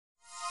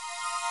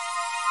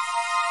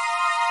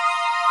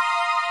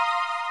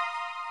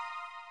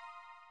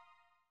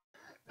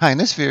Hi, in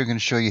this video I'm going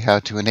to show you how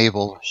to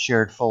enable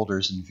shared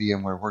folders in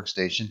VMware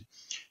Workstation,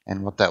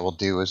 and what that will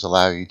do is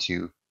allow you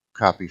to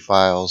copy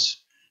files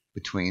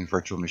between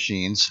virtual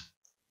machines.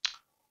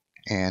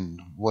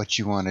 And what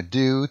you want to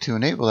do to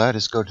enable that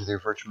is go to their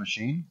virtual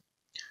machine,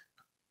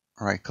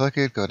 right click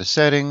it, go to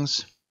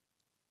settings,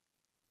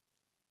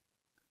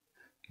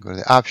 go to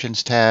the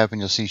options tab,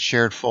 and you'll see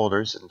shared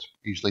folders, and it's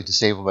usually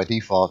disabled by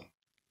default.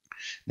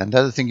 Now,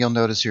 another thing you'll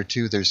notice here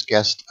too, there's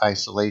guest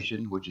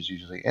isolation, which is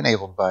usually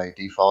enabled by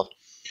default,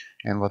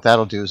 and what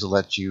that'll do is it'll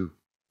let you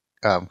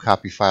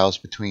copy files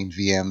between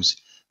VMs,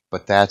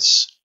 but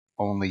that's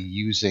only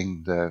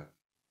using the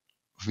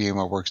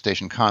VMware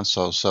Workstation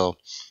console. So,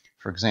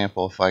 for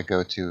example, if I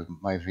go to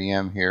my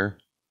VM here,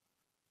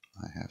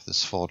 I have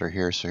this folder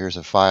here. So here's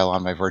a file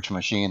on my virtual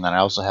machine. Then I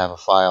also have a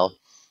file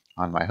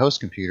on my host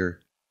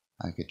computer.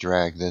 I could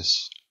drag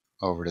this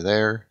over to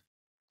there,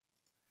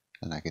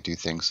 and I could do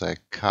things like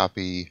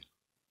copy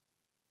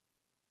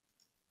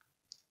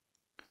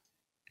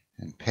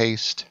and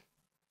paste.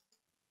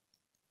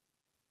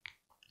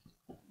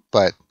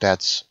 But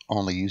that's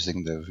only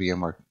using the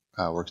VMware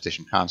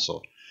Workstation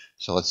console.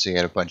 So let's say you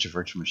had a bunch of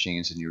virtual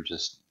machines and you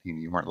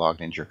weren't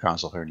logged into your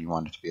console here, and you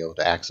wanted to be able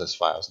to access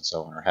files and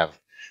so on,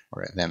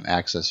 or them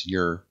access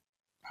your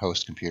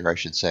host computer, I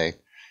should say.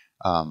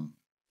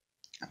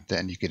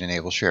 Then you can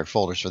enable shared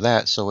folders for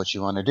that. So what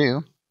you want to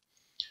do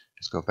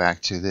is go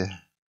back to the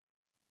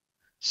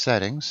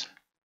settings.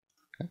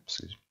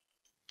 Oops,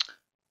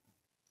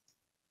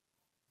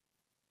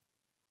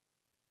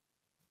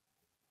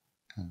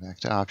 and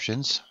back to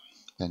options.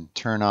 Then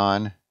turn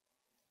on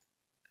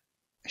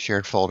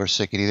shared folders,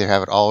 so you can either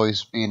have it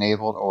always be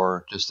enabled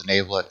or just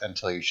enable it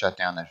until you shut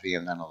down that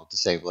VM, then it'll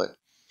disable it.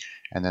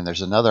 And then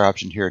there's another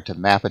option here to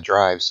map a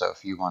drive. So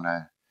if you want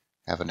to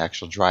have an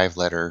actual drive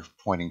letter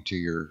pointing to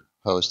your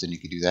host, then you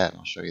can do that, and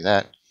I'll show you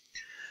that.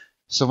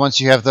 So once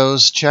you have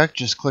those checked,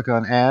 just click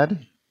on Add,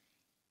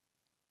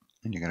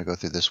 and you're going to go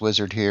through this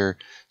wizard here.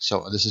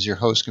 So this is your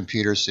host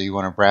computer, so you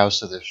want to browse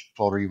to the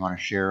folder you want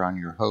to share on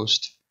your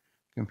host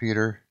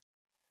computer.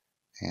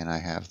 And I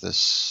have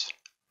this,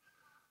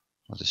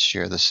 I'll just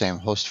share the same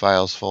host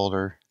files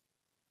folder.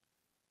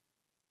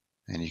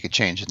 And you could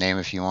change the name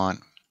if you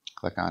want.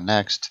 Click on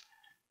Next.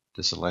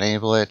 This will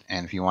enable it.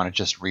 And if you want to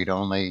just read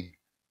only,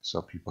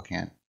 so people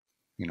can't,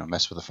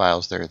 mess with the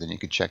files there, then you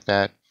could check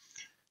that.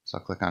 So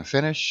I'll click on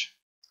Finish,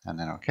 and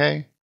then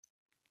OK.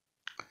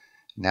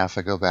 Now if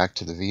I go back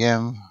to the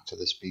VM, to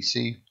this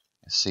PC,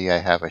 see I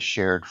have a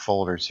shared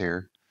folders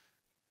here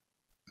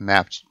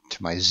mapped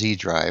to my Z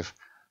drive.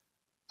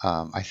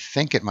 I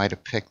think it might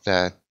have picked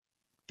that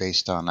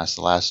based on, that's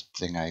the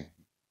last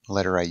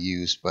letter I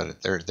used,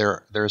 but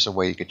there's a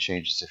way you could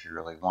change this if you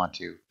really want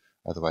to.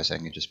 Otherwise, I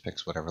think it just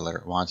picks whatever letter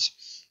it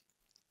wants.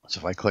 So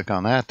if I click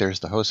on that,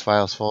 there's the host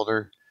files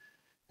folder,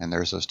 and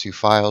there's those two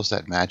files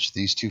that match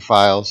these two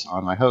files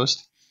on my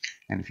host.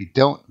 And if you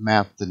don't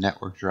map the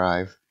network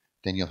drive,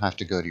 then you'll have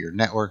to go to your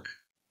network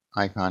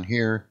icon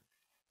here,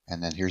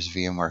 and then here's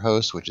VMware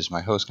host, which is my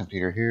host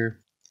computer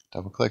here.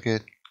 Double click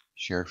it,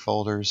 shared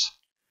folders,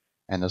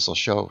 and this will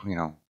show,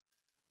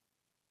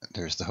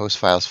 there's the host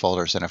files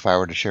folders, and if I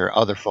were to share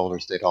other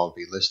folders, they'd all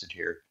be listed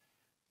here.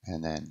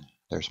 And then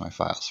there's my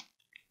files.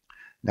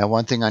 Now,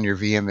 one thing on your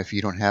VM, if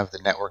you don't have the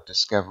network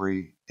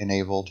discovery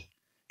enabled,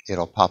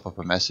 it'll pop up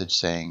a message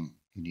saying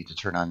you need to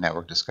turn on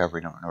network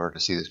discovery in order to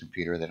see this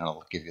computer. Then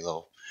it'll give you a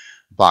little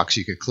box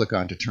you could click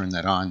on to turn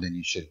that on. Then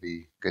you should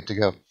be good to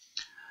go.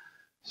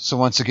 So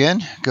once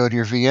again, go to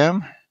your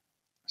VM,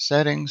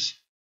 settings,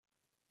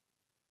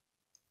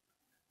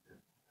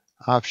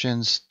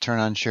 options, turn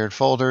on shared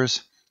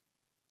folders.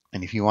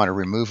 And if you want to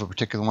remove a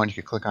particular one, you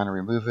can click on and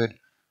remove it.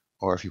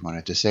 Or if you want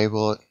to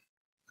disable it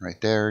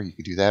right there, you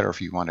could do that. Or if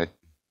you want to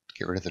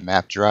get rid of the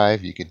map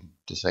drive, you could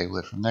disable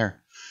it from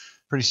there.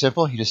 Pretty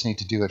simple. You just need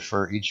to do it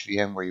for each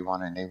VM where you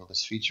want to enable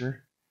this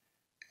feature.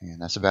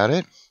 And that's about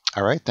it.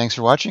 All right. Thanks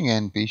for watching,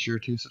 and be sure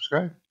to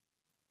subscribe.